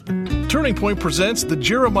Turning Point presents the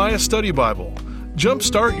Jeremiah Study Bible.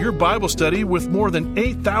 Jumpstart your Bible study with more than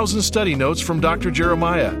 8,000 study notes from Dr.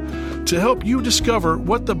 Jeremiah to help you discover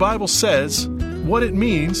what the Bible says, what it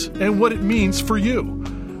means, and what it means for you.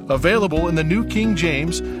 Available in the New King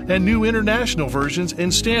James and New International versions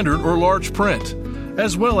in standard or large print,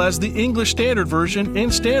 as well as the English Standard Version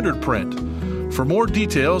in standard print. For more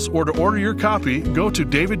details or to order your copy, go to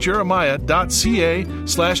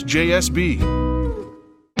davidjeremiah.ca/JSB.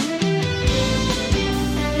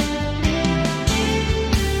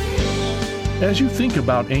 As you think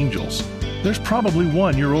about angels, there's probably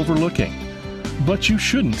one you're overlooking. But you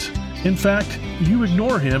shouldn't. In fact, you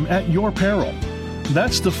ignore him at your peril.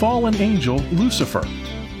 That's the fallen angel, Lucifer.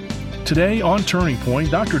 Today on Turning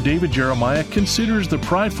Point, Dr. David Jeremiah considers the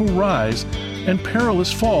prideful rise and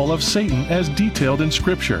perilous fall of Satan as detailed in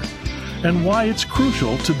Scripture, and why it's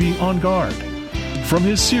crucial to be on guard. From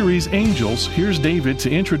his series, Angels, here's David to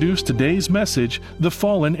introduce today's message, The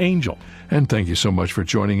Fallen Angel. And thank you so much for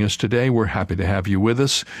joining us today. We're happy to have you with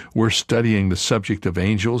us. We're studying the subject of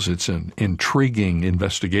angels. It's an intriguing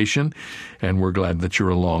investigation, and we're glad that you're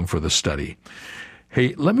along for the study.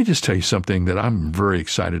 Hey, let me just tell you something that I'm very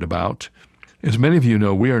excited about. As many of you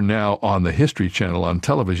know, we are now on the History Channel on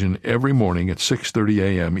television every morning at 6:30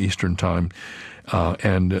 a.m. Eastern Time,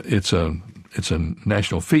 and it's a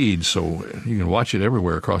national feed, so you can watch it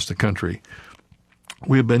everywhere across the country.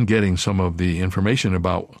 We've been getting some of the information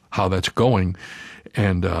about how that's going,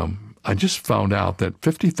 and I just found out that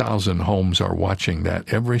 50,000 homes are watching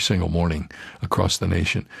that every single morning across the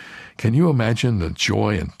nation. Can you imagine the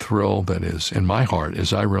joy and thrill that is in my heart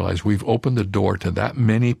as I realize we've opened the door to that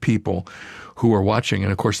many people who are watching?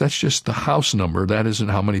 And of course, that's just the house number. That isn't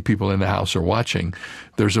how many people in the house are watching.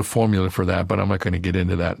 There's a formula for that, but I'm not going to get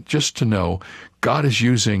into that. Just to know, God is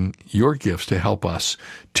using your gifts to help us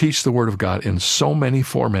teach the Word of God in so many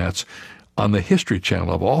formats on the History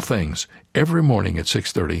Channel of all things every morning at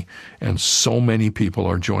 6:30, and so many people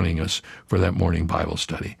are joining us for that morning Bible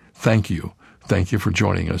study. Thank you. Thank you for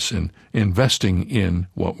joining us and investing in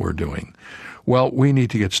what we're doing. Well, we need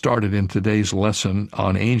to get started in today's lesson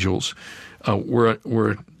on angels.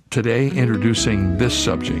 We're today introducing this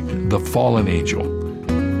subject, the fallen angel.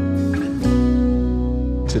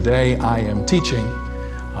 Today I am teaching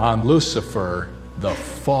on Lucifer, the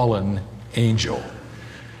fallen angel.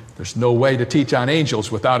 There's no way to teach on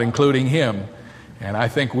angels without including him, and I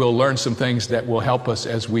think we'll learn some things that will help us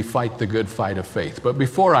as we fight the good fight of faith. But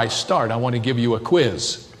before I start, I want to give you a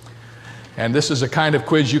quiz. And this is a kind of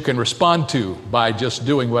quiz you can respond to by just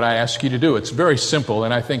doing what I ask you to do. It's very simple,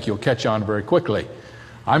 and I think you'll catch on very quickly.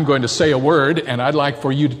 I'm going to say a word, and I'd like for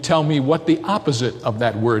you to tell me what the opposite of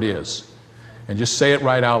that word is. And just say it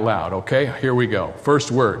right out loud, okay? Here we go.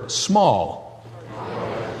 First word, small.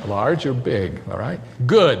 Large or big, all right?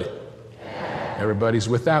 Good. Everybody's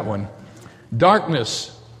with that one.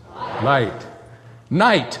 Darkness. Light.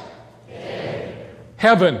 Night.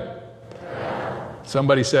 Heaven.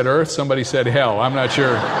 Somebody said earth, somebody said hell. I'm not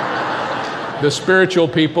sure. The spiritual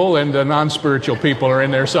people and the non-spiritual people are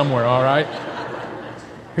in there somewhere, all right?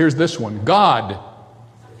 Here's this one. God.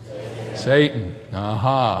 Satan.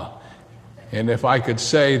 Aha. And if I could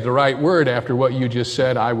say the right word after what you just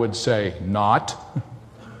said, I would say not.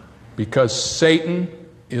 Because Satan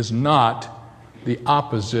is not the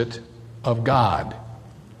opposite of God.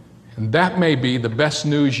 And that may be the best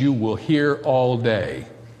news you will hear all day.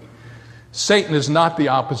 Satan is not the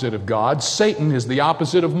opposite of God. Satan is the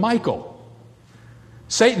opposite of Michael.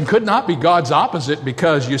 Satan could not be God's opposite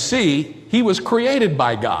because, you see, he was created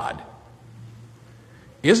by God.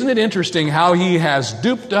 Isn't it interesting how he has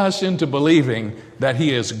duped us into believing that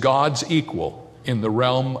he is God's equal in the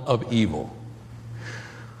realm of evil?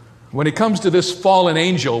 When it comes to this fallen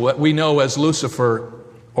angel, what we know as Lucifer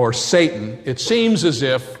or Satan, it seems as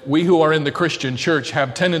if we who are in the Christian church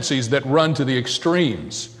have tendencies that run to the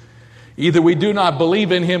extremes. Either we do not believe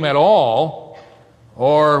in him at all,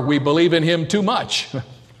 or we believe in him too much.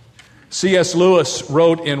 C.S. Lewis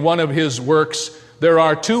wrote in one of his works, "There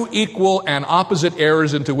are two equal and opposite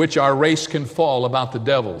errors into which our race can fall about the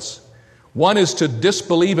devils. One is to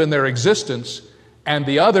disbelieve in their existence, and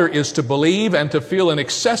the other is to believe and to feel an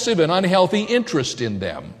excessive and unhealthy interest in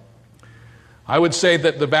them." I would say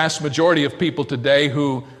that the vast majority of people today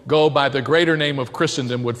who go by the greater name of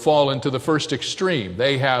Christendom would fall into the first extreme.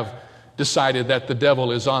 They have decided that the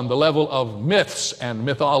devil is on the level of myths and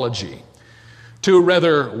mythology. Two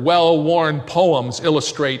rather well-worn poems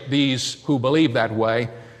illustrate these who believe that way.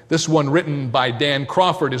 This one, written by Dan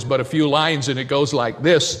Crawford, is but a few lines, and it goes like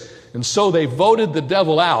this: "And so they voted the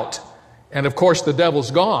devil out, and of course the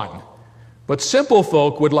devil's gone. But simple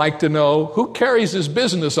folk would like to know, who carries his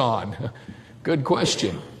business on? Good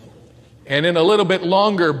question. And in a little bit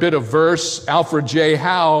longer bit of verse, Alfred J.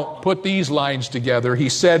 Howe put these lines together. He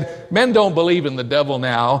said, men don't believe in the devil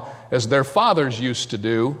now as their fathers used to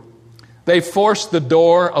do. They force the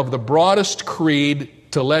door of the broadest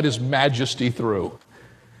creed to let his majesty through.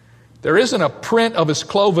 There isn't a print of his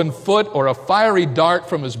cloven foot or a fiery dart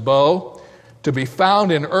from his bow to be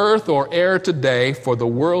found in earth or air today, for the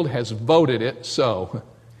world has voted it so.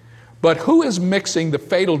 But who is mixing the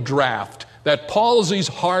fatal draught that palsies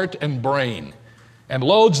heart and brain and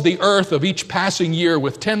loads the earth of each passing year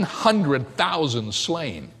with 100,000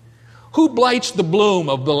 slain? Who blights the bloom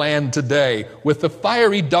of the land today with the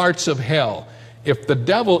fiery darts of hell? If the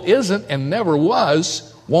devil isn't and never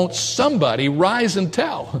was, won't somebody rise and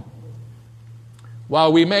tell?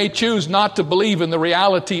 While we may choose not to believe in the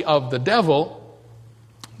reality of the devil,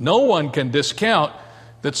 no one can discount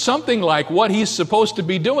that something like what he's supposed to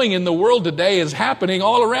be doing in the world today is happening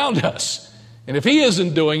all around us. And if he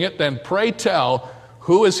isn't doing it, then pray tell,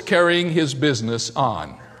 who is carrying his business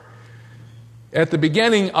on? At the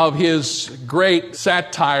beginning of his great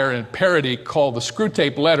satire and parody called The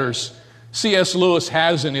Screwtape Letters, C.S. Lewis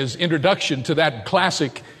has in his introduction to that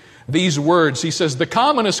classic these words. He says, the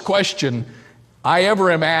commonest question I ever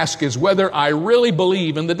am asked is whether I really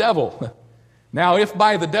believe in the devil. Now, if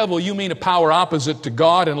by the devil you mean a power opposite to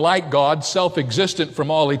God and like God, self-existent from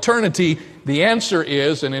all eternity, the answer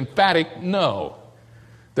is an emphatic no.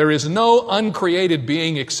 There is no uncreated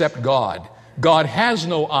being except God. God has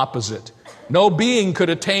no opposite. No being could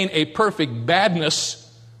attain a perfect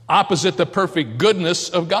badness opposite the perfect goodness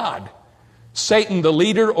of God. Satan, the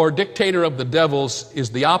leader or dictator of the devils, is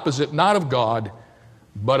the opposite not of God,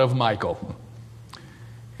 but of Michael.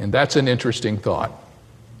 And that's an interesting thought.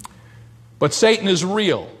 But Satan is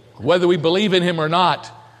real, whether we believe in him or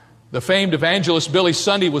not. The famed evangelist Billy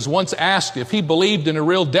Sunday was once asked if he believed in a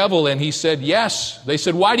real devil, and he said yes. They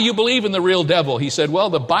said, why do you believe in the real devil? He said, well,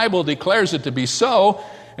 the Bible declares it to be so,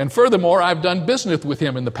 and furthermore, I've done business with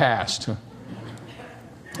him in the past.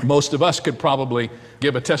 Most of us could probably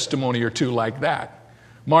give a testimony or two like that.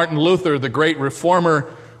 Martin Luther, the great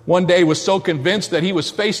reformer, one day was so convinced that he was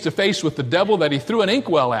face to face with the devil that he threw an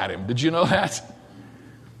inkwell at him. Did you know that?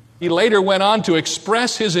 He later went on to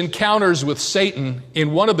express his encounters with Satan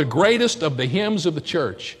in one of the greatest of the hymns of the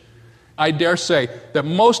church. I dare say that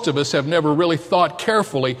most of us have never really thought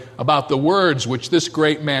carefully about the words which this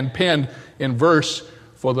great man penned in verse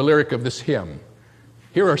for the lyric of this hymn.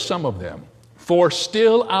 Here are some of them. For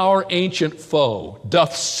still our ancient foe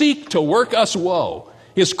doth seek to work us woe.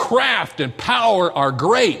 His craft and power are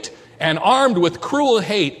great, and armed with cruel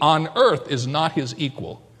hate on earth is not his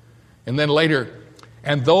equal. And then later,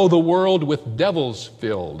 and though the world with devils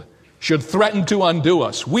filled should threaten to undo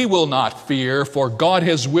us, we will not fear, for God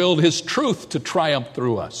has willed his truth to triumph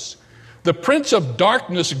through us. The prince of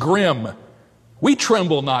darkness grim, we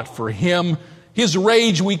tremble not for him. His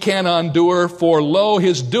rage we can endure, for lo,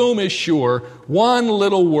 his doom is sure. One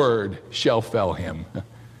little word shall fell him.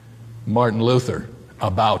 Martin Luther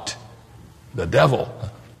about the devil.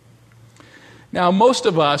 Now, most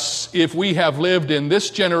of us, if we have lived in this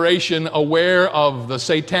generation aware of the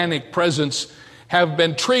satanic presence, have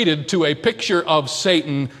been treated to a picture of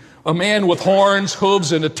Satan, a man with horns,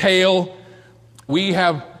 hooves, and a tail. We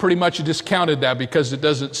have pretty much discounted that because it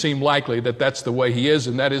doesn't seem likely that that's the way he is,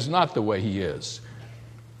 and that is not the way he is.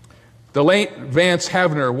 The late Vance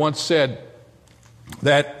Havner once said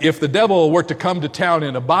that if the devil were to come to town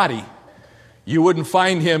in a body, you wouldn't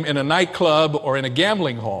find him in a nightclub or in a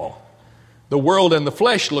gambling hall. The world and the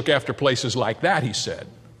flesh look after places like that, he said.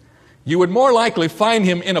 You would more likely find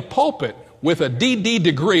him in a pulpit with a DD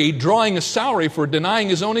degree drawing a salary for denying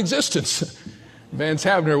his own existence. Vance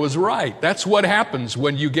Havner was right. That's what happens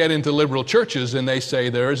when you get into liberal churches and they say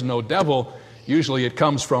there is no devil. Usually it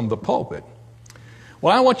comes from the pulpit.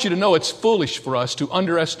 Well, I want you to know it's foolish for us to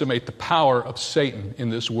underestimate the power of Satan in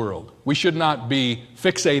this world. We should not be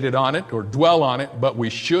fixated on it or dwell on it, but we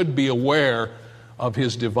should be aware of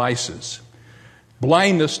his devices.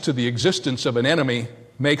 Blindness to the existence of an enemy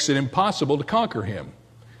makes it impossible to conquer him.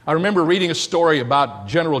 I remember reading a story about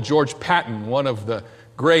General George Patton, one of the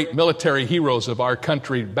great military heroes of our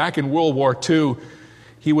country. Back in World War II,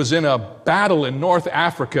 he was in a battle in North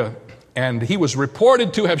Africa, and he was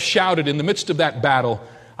reported to have shouted in the midst of that battle,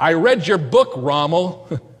 "I read your book, Rommel.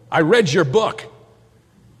 I read your book."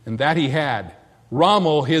 And that he had.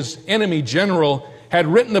 Rommel, his enemy general, had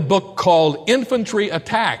written a book called Infantry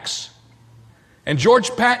Attacks. And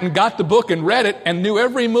George Patton got the book and read it and knew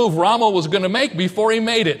every move Rommel was going to make before he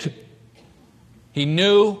made it. He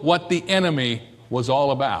knew what the enemy was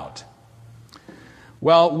all about.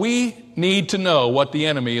 Well, we need to know what the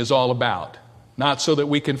enemy is all about. Not so that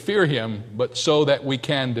we can fear him, but so that we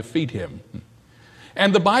can defeat him.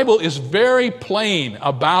 And the Bible is very plain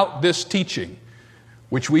about this teaching,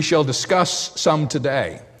 which we shall discuss some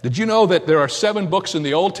today. Did you know that there are 7 books in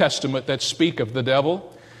the Old Testament that speak of the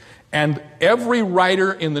devil? And every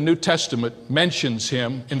writer in the New Testament mentions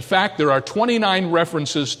him. In fact, there are 29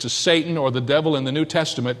 references to Satan or the devil in the New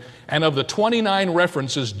Testament, and of the 29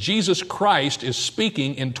 references, Jesus Christ is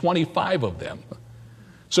speaking in 25 of them.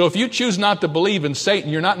 So if you choose not to believe in Satan,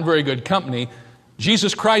 you're not in very good company.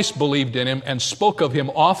 Jesus Christ believed in him and spoke of him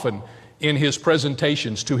often in his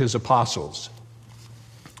presentations to his apostles.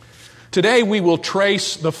 Today we will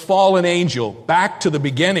trace the fallen angel back to the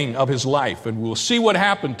beginning of his life, and we'll see what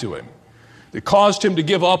happened to him that caused him to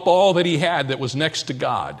give up all that he had that was next to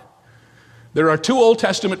God. There are 2 Old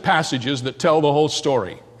Testament passages that tell the whole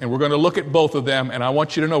story, and we're going to look at both of them, and I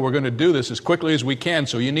want you to know we're going to do this as quickly as we can,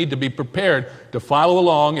 so you need to be prepared to follow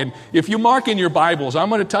along. And if you mark in your Bibles, I'm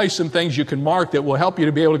going to tell you some things you can mark that will help you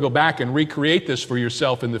to be able to go back and recreate this for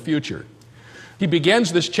yourself in the future. He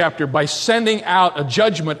begins this chapter by sending out a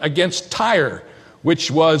judgment against Tyre, which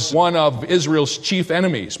was one of Israel's chief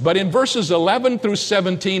enemies. But in verses 11 through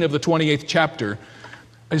 17 of the 28th chapter,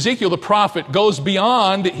 Ezekiel the prophet goes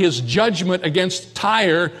beyond his judgment against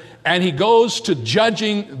Tyre, and he goes to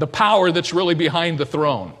judging the power that's really behind the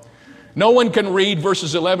throne. No one can read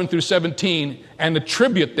verses 11 through 17 and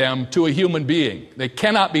attribute them to a human being. They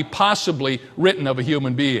cannot be possibly written of a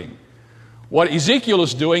human being. What Ezekiel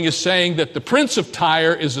is doing is saying that the prince of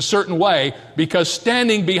Tyre is a certain way because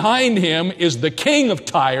standing behind him is the king of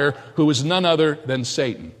Tyre, who is none other than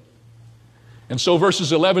Satan. And so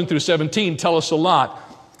verses 11 through 17 tell us a lot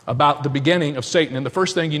about the beginning of Satan. And the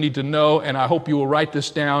first thing you need to know, and I hope you will write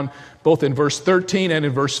this down, both in verse 13 and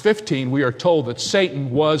in verse 15, we are told that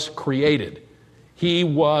Satan was created. He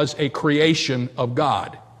was a creation of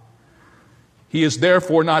God. He is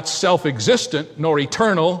therefore not self-existent nor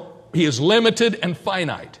eternal. He is limited and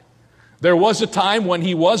finite. There was a time when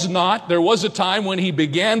he was not. There was a time when he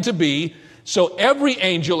began to be. So every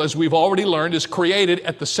angel, as we've already learned, is created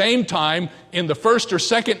at the same time. In the first or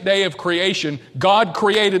second day of creation, God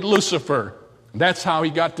created Lucifer. That's how he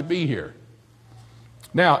got to be here.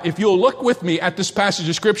 Now, if you'll look with me at this passage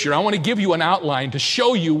of Scripture, I want to give you an outline to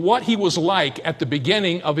show you what he was like at the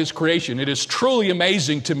beginning of his creation. It is truly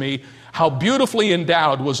amazing to me how beautifully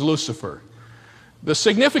endowed was Lucifer. The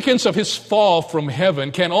significance of his fall from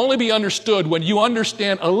heaven can only be understood when you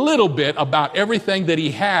understand a little bit about everything that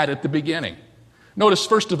he had at the beginning. Notice,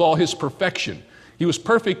 first of all, his perfection. He was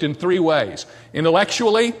perfect in 3 ways: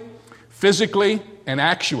 intellectually, physically, and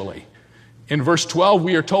actually. In verse 12,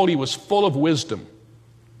 we are told he was full of wisdom.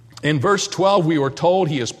 In verse 12, we are told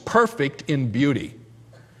he is perfect in beauty.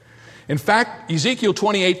 In fact, Ezekiel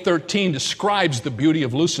 28:13 describes the beauty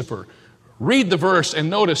of Lucifer. Read the verse and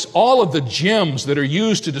notice all of the gems that are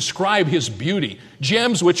used to describe his beauty,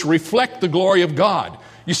 gems which reflect the glory of God.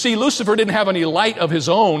 You see, Lucifer didn't have any light of his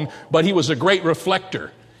own, but he was a great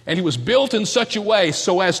reflector. And he was built in such a way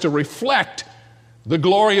so as to reflect the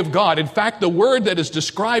glory of God. In fact, the word that is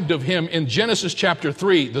described of him in Genesis chapter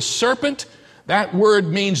 3, the serpent, that word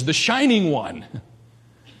means the shining one.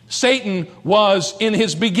 Satan was in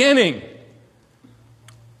his beginning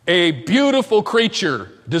a beautiful creature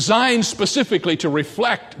designed specifically to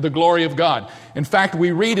reflect the glory of God. In fact,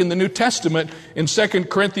 we read in the New Testament in 2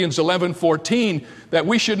 Corinthians 11:14 that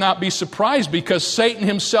we should not be surprised because Satan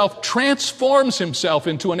himself transforms himself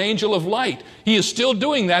into an angel of light. He is still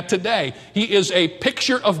doing that today. He is a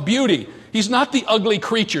picture of beauty. He's not the ugly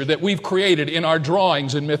creature that we've created in our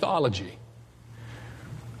drawings and mythology.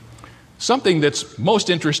 Something that's most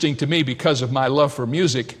interesting to me because of my love for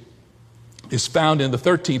music is found in the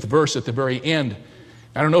 13th verse at the very end.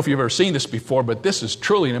 I don't know if you've ever seen this before, but this is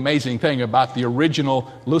truly an amazing thing about the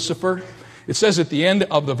original Lucifer. It says at the end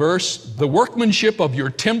of the verse, "The workmanship of your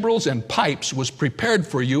timbrels and pipes was prepared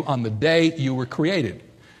for you on the day you were created."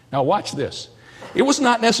 Now watch this. It was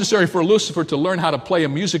not necessary for Lucifer to learn how to play a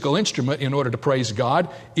musical instrument in order to praise God.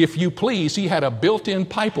 If you please, he had a built-in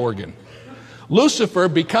pipe organ. Lucifer,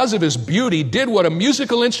 because of his beauty, did what a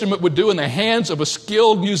musical instrument would do in the hands of a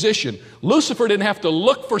skilled musician. Lucifer didn't have to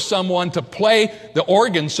look for someone to play the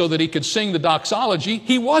organ so that he could sing the doxology.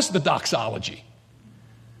 He was the doxology.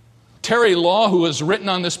 Terry Law, who has written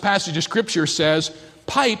on this passage of Scripture, says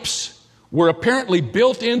pipes were apparently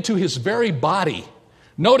built into his very body.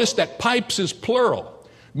 Notice that pipes is plural,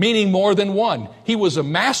 meaning more than one. He was a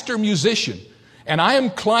master musician. And I am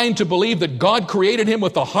inclined to believe that God created him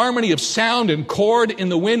with a harmony of sound and chord in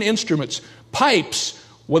the wind instruments. Pipes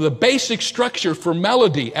were the basic structure for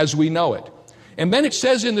melody as we know it. And then it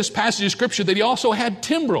says in this passage of Scripture that he also had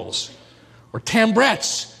timbrels or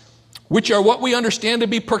tambrets, which are what we understand to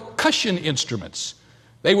be percussion instruments.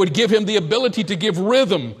 They would give him the ability to give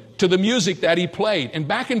rhythm to the music that he played. And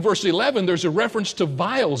back in verse 11, there's a reference to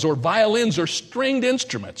viols or violins or stringed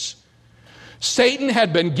instruments. Satan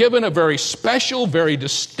had been given a very special, very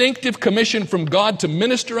distinctive commission from God to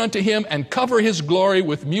minister unto him and cover his glory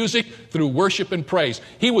with music through worship and praise.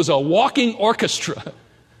 He was a walking orchestra.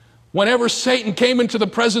 Whenever Satan came into the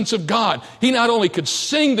presence of God, he not only could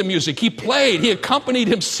sing the music, he played, he accompanied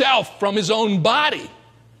himself from his own body.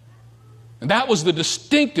 And that was the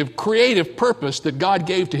distinctive creative purpose that God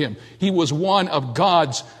gave to him. He was one of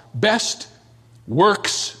God's best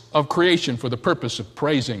works of creation for the purpose of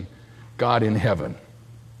praising God in heaven.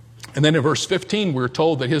 And then in verse 15, we're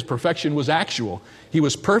told that his perfection was actual. He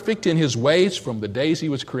was perfect in his ways from the days he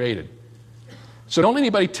was created. So don't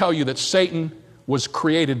anybody tell you that Satan was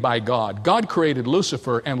created by God. God created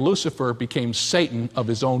Lucifer, and Lucifer became Satan of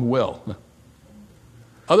his own will.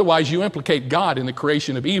 Otherwise, you implicate God in the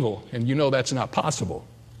creation of evil, and you know that's not possible.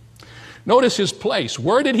 Notice his place.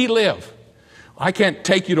 Where did he live? I can't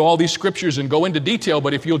take you to all these scriptures and go into detail,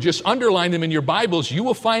 but if you'll just underline them in your Bibles, you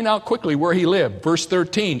will find out quickly where he lived. Verse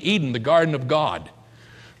 13, Eden, the garden of God.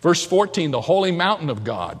 Verse 14, the holy mountain of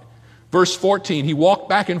God. Verse 14, he walked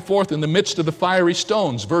back and forth in the midst of the fiery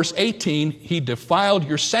stones. Verse 18, he defiled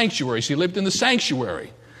your sanctuaries. He lived in the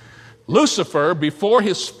sanctuary. Lucifer, before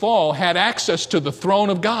his fall, had access to the throne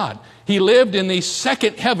of God. He lived in the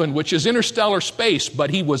second heaven, which is interstellar space, but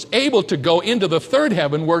he was able to go into the third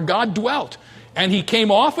heaven where God dwelt. And he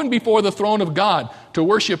came often before the throne of God to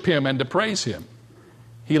worship him and to praise him.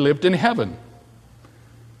 He lived in heaven.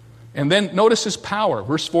 And then notice his power.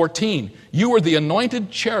 Verse 14, you are the anointed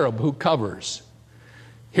cherub who covers.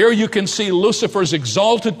 Here you can see Lucifer's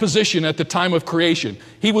exalted position at the time of creation.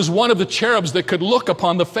 He was one of the cherubs that could look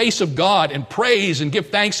upon the face of God and praise and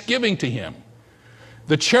give thanksgiving to him.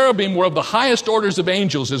 The cherubim were of the highest orders of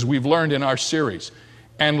angels, as we've learned in our series.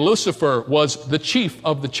 And Lucifer was the chief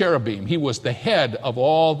of the cherubim. He was the head of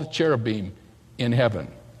all the cherubim in heaven.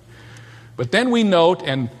 But then we note,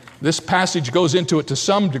 and this passage goes into it to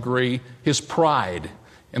some degree, his pride.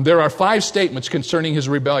 And there are 5 statements concerning his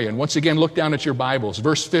rebellion. Once again, look down at your Bibles.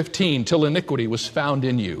 Verse 15, till iniquity was found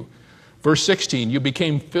in you. Verse 16, you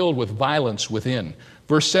became filled with violence within.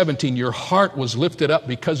 Verse 17, your heart was lifted up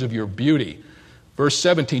because of your beauty. Verse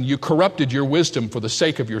 17, you corrupted your wisdom for the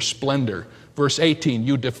sake of your splendor. Verse 18,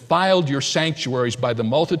 you defiled your sanctuaries by the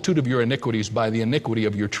multitude of your iniquities, by the iniquity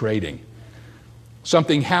of your trading.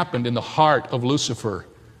 Something happened in the heart of Lucifer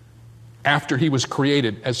after he was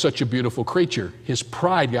created as such a beautiful creature. His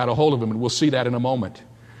pride got a hold of him, and we'll see that in a moment.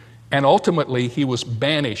 And ultimately, he was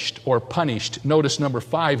banished or punished. Notice number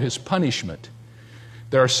 5, his punishment.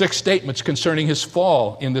 There are 6 statements concerning his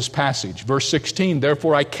fall in this passage. Verse 16,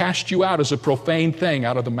 therefore I cast you out as a profane thing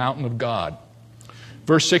out of the mountain of God.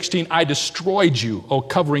 Verse 16, I destroyed you, O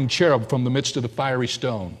covering cherub, from the midst of the fiery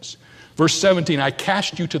stones. Verse 17, I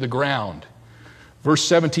cast you to the ground. Verse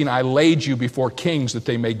 17, I laid you before kings that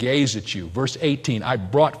they may gaze at you. Verse 18, I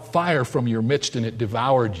brought fire from your midst and it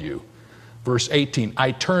devoured you. Verse 18,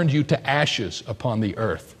 I turned you to ashes upon the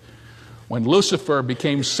earth. When Lucifer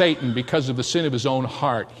became Satan because of the sin of his own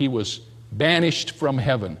heart, he was banished from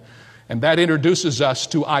heaven. And that introduces us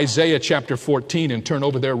to Isaiah chapter 14, and turn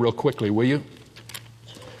over there real quickly, will you?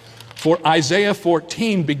 For Isaiah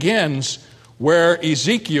 14 begins where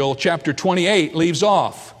Ezekiel chapter 28 leaves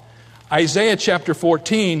off. Isaiah chapter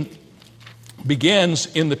 14 begins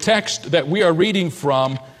in the text that we are reading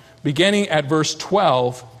from, beginning at verse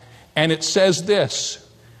 12, and it says this,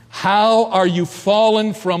 how are you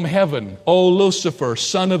fallen from heaven, O Lucifer,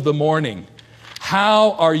 son of the morning?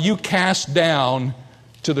 How are you cast down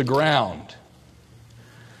to the ground?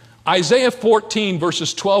 Isaiah 14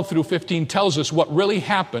 verses 12 through 15 tells us what really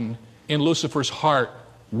happened in Lucifer's heart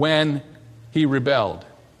when he rebelled.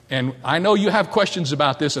 And I know you have questions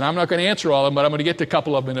about this, and I'm not going to answer all of them, but I'm going to get to a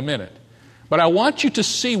couple of them in a minute. But I want you to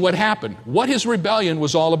see what happened, what his rebellion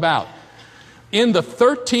was all about. In the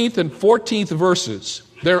 13th and 14th verses,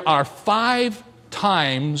 there are 5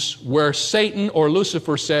 times where Satan or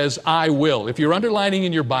Lucifer says, I will. If you're underlining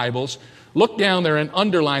in your Bibles, look down there and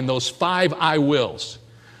underline those 5 I wills.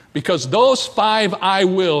 Because those 5 I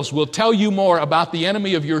wills will tell you more about the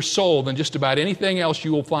enemy of your soul than just about anything else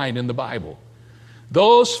you will find in the Bible.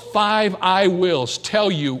 Those 5 I wills tell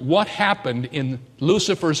you what happened in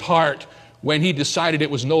Lucifer's heart when he decided it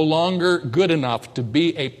was no longer good enough to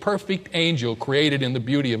be a perfect angel created in the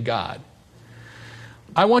beauty of God.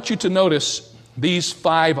 I want you to notice these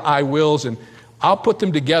 5 I wills, and I'll put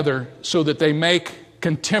them together so that they make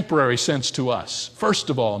contemporary sense to us. First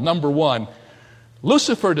of all, number one,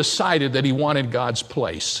 Lucifer decided that he wanted God's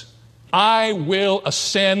place. I will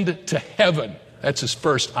ascend to heaven. That's his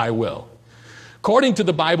first I will. According to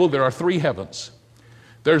the Bible, there are three heavens.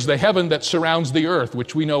 There's the heaven that surrounds the earth,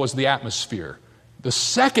 which we know as the atmosphere. The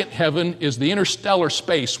second heaven is the interstellar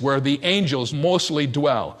space where the angels mostly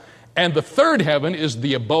dwell. And the third heaven is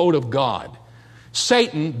the abode of God.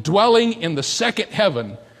 Satan, dwelling in the second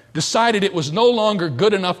heaven, decided it was no longer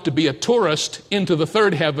good enough to be a tourist into the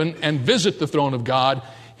third heaven and visit the throne of God.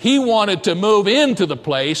 He wanted to move into the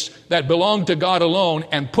place that belonged to God alone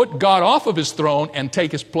and put God off of his throne and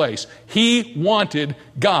take his place. He wanted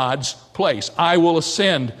God's place. I will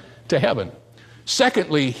ascend to heaven.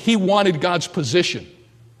 Secondly, he wanted God's position.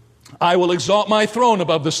 I will exalt my throne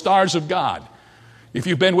above the stars of God. If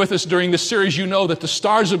you've been with us during this series, you know that the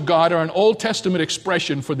stars of God are an Old Testament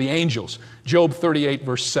expression for the angels. Job 38,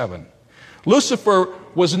 verse 7. Lucifer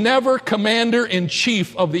was never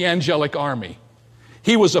commander-in-chief of the angelic army.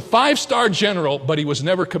 He was a 5-star general, but he was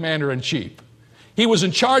never commander-in-chief. He was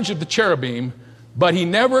in charge of the cherubim, but he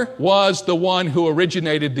never was the one who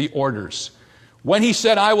originated the orders. When he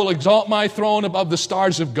said, I will exalt my throne above the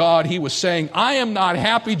stars of God, he was saying, I am not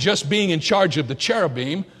happy just being in charge of the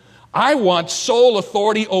cherubim. I want sole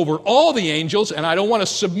authority over all the angels, and I don't want to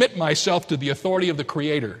submit myself to the authority of the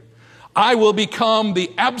Creator. I will become the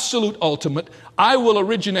absolute ultimate. I will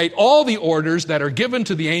originate all the orders that are given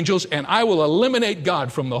to the angels, and I will eliminate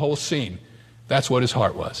God from the whole scene. That's what his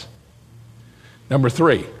heart was. Number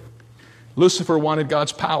 3, Lucifer wanted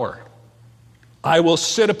God's power. I will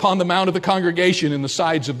sit upon the mount of the congregation in the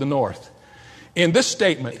sides of the north. In this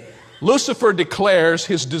statement, Lucifer declares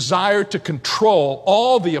his desire to control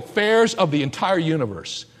all the affairs of the entire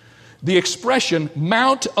universe. The expression,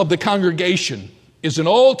 mount of the congregation, is an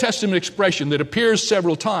Old Testament expression that appears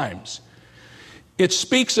several times. It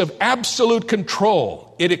speaks of absolute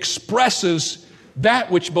control. It expresses that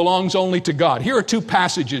which belongs only to God. Here are 2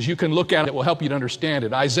 passages you can look at that will help you to understand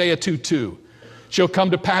it. Isaiah 2:2. Shall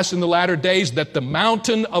come to pass in the latter days that the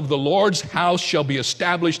mountain of the Lord's house shall be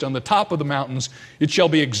established on the top of the mountains. It shall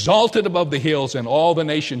be exalted above the hills, and all the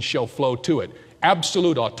nations shall flow to it.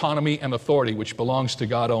 Absolute autonomy and authority, which belongs to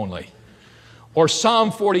God only. Or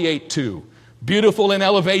Psalm 48:2. Beautiful in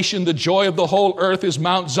elevation, the joy of the whole earth is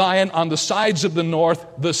Mount Zion on the sides of the north,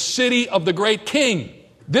 the city of the great king.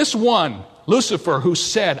 This one, Lucifer, who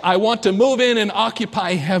said, I want to move in and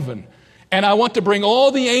occupy heaven, and I want to bring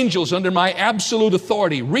all the angels under my absolute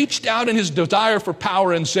authority, reached out in his desire for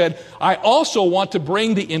power and said, I also want to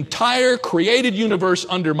bring the entire created universe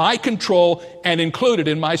under my control and included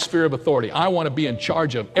in my sphere of authority. I want to be in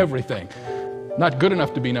charge of everything. Not good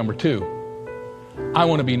enough to be number 2. I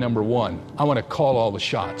want to be number 1. I want to call all the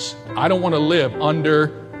shots. I don't want to live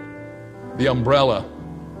under the umbrella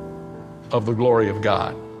of the glory of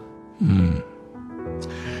God.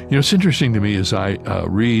 You know, it's interesting to me as I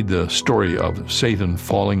read the story of Satan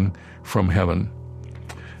falling from heaven,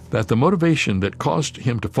 that the motivation that caused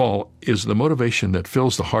him to fall is the motivation that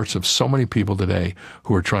fills the hearts of so many people today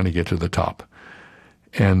who are trying to get to the top.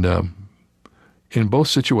 And in both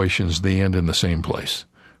situations, they end in the same place,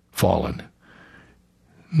 fallen.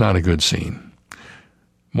 Not a good scene.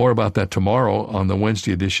 More about that tomorrow on the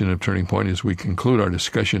Wednesday edition of Turning Point as we conclude our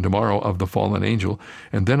discussion tomorrow of the fallen angel.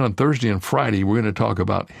 And then on Thursday and Friday, we're going to talk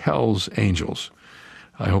about hell's angels.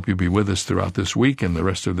 I hope you'll be with us throughout this week and the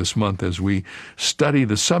rest of this month as we study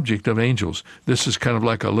the subject of angels. This is kind of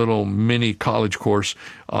like a little mini college course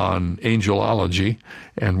on angelology,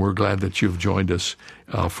 and we're glad that you've joined us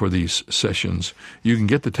for these sessions. You can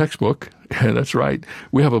get the textbook. That's right.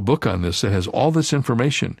 We have a book on this that has all this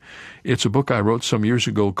information. It's a book I wrote some years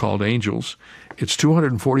ago called Angels. It's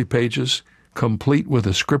 240 pages, complete with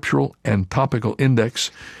a scriptural and topical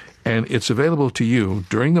index, and it's available to you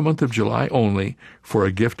during the month of July only for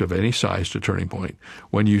a gift of any size to Turning Point.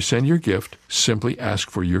 When you send your gift, simply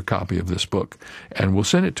ask for your copy of this book, and we'll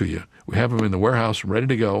send it to you. We have them in the warehouse ready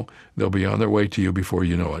to go. They'll be on their way to you before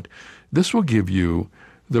you know it. This will give you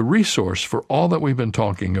the resource for all that we've been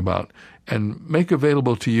talking about and make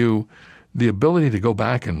available to you the ability to go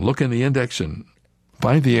back and look in the index and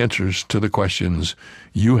find the answers to the questions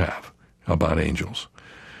you have about angels.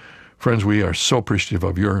 Friends, we are so appreciative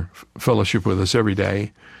of your fellowship with us every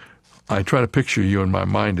day. I try to picture you in my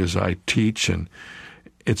mind as I teach, and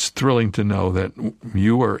it's thrilling to know that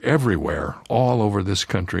you are everywhere, all over this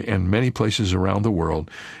country and many places around the world.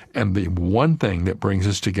 And the one thing that brings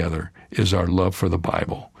us together is our love for the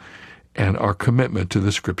Bible and our commitment to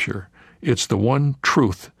the Scripture. It's the one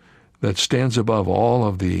truth that stands above all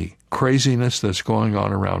of the craziness that's going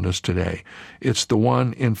on around us today. It's the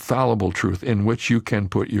one infallible truth in which you can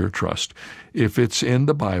put your trust. If it's in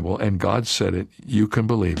the Bible and God said it, you can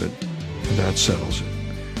believe it, and that settles it.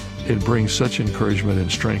 It brings such encouragement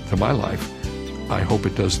and strength to my life. I hope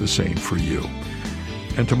it does the same for you.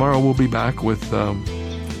 And tomorrow we'll be back with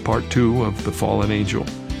part 2 of The Fallen Angel,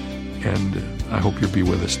 and I hope you'll be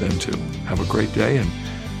with us then too. Have a great day, and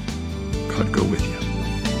God go with you.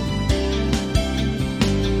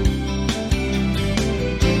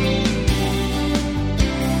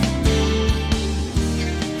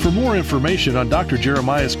 For more information on Dr.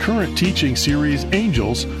 Jeremiah's current teaching series,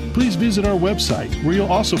 Angels, please visit our website, where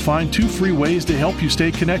you'll also find 2 free ways to help you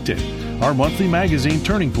stay connected: our monthly magazine,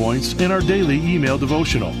 Turning Points, and our daily email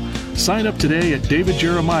devotional. Sign up today at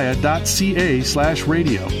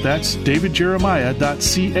davidjeremiah.ca/radio. That's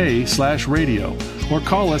davidjeremiah.ca/radio. Or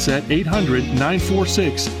call us at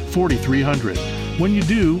 800-946-4300. When you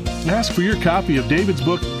do, ask for your copy of David's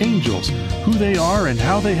book, Angels, Who They Are and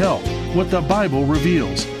How They Help, What the Bible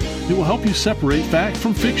Reveals. It will help you separate fact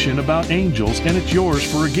from fiction about angels, and it's yours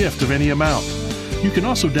for a gift of any amount. You can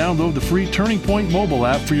also download the free Turning Point mobile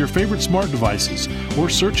app for your favorite smart devices, or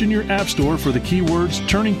search in your app store for the keywords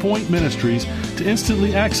Turning Point Ministries to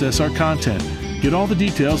instantly access our content. Get all the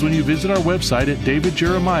details when you visit our website at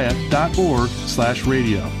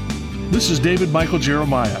davidjeremiah.org/radio. This is David Michael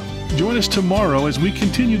Jeremiah. Join us tomorrow as we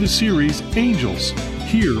continue the series Angels,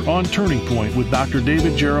 here on Turning Point with Dr.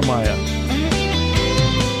 David Jeremiah.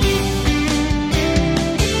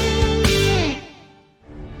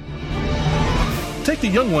 Take the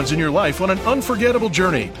young ones in your life on an unforgettable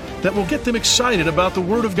journey that will get them excited about the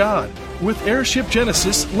Word of God with Airship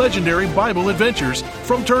Genesis Legendary Bible Adventures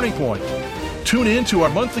from Turning Point. Tune in to our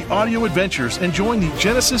monthly audio adventures and join the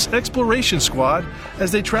Genesis Exploration Squad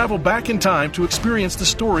as they travel back in time to experience the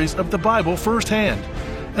stories of the Bible firsthand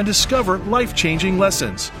and discover life-changing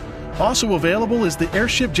lessons. Also available is the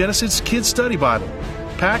Airship Genesis Kids Study Bible,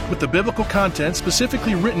 packed with the biblical content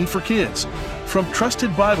specifically written for kids, from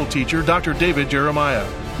trusted Bible teacher Dr. David Jeremiah.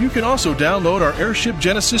 You can also download our Airship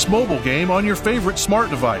Genesis mobile game on your favorite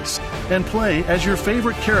smart device and play as your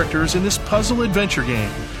favorite characters in this puzzle adventure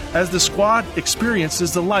game as the squad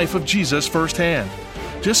experiences the life of Jesus firsthand.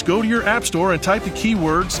 Just go to your app store and type the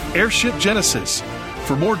keywords Airship Genesis.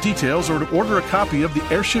 For more details or to order a copy of the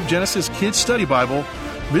Airship Genesis Kids Study Bible,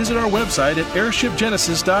 visit our website at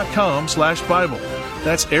airshipgenesis.com/Bible.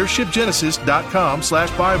 That's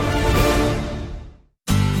airshipgenesis.com/Bible.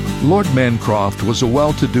 Lord Mancroft was a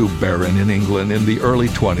well-to-do baron in England in the early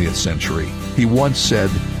 20th century. He once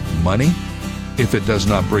said, "Money, if it does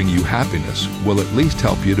not bring you happiness, will at least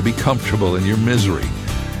help you to be comfortable in your misery."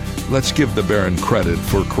 Let's give the baron credit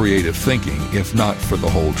for creative thinking, if not for the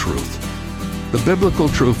whole truth. The biblical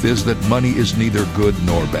truth is that money is neither good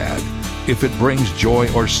nor bad. If it brings joy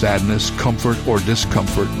or sadness, comfort or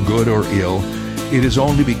discomfort, good or ill, it is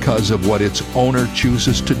only because of what its owner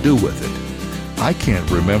chooses to do with it. I can't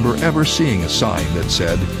remember ever seeing a sign that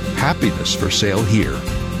said, "Happiness for sale here."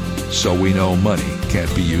 So we know money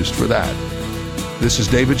can't be used for that. This is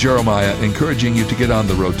David Jeremiah encouraging you to get on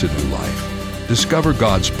the road to new life. Discover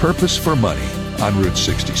God's purpose for money on Route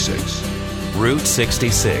 66. Route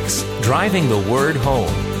 66, driving the word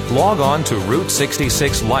home. Log on to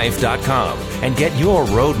Route66Life.com and get your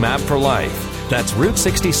roadmap for life. That's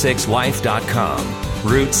Route66Life.com.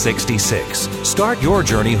 Route 66. Start your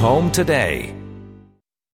journey home today.